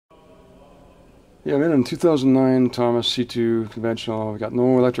Yeah, I'm in a 2009 Thomas C2 conventional. We got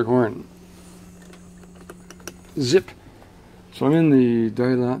no electric horn. Zip. So I'm in the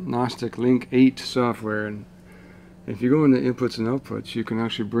Diagnostic Link 8 software, and if you go into inputs and outputs, you can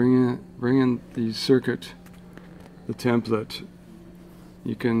actually bring in the circuit, the template.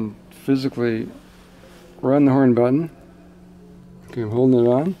 You can physically run the horn button. Okay, I'm holding it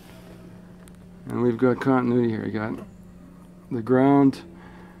on, and we've got continuity here. You got the ground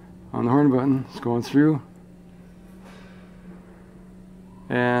on the horn button. It's going through,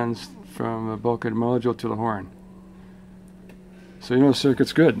 and from the bulkhead module to the horn. So you know the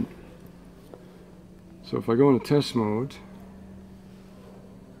circuit's good. So if I go into test mode,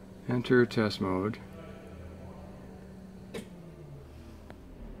 enter test mode,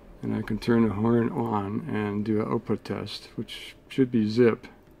 and I can turn the horn on and do an output test, which should be zip,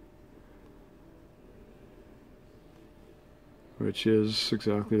 which is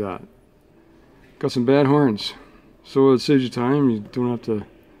exactly that. Got some bad horns, so it saves you time. You don't have to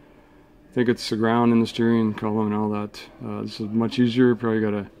think it's the ground in the steering column and all that. This is much easier. Probably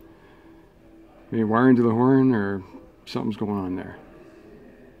got a maybe wiring to the horn or something's going on there.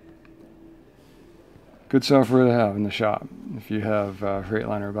 Good software to have in the shop if you have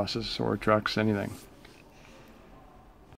Freightliner buses or trucks, anything.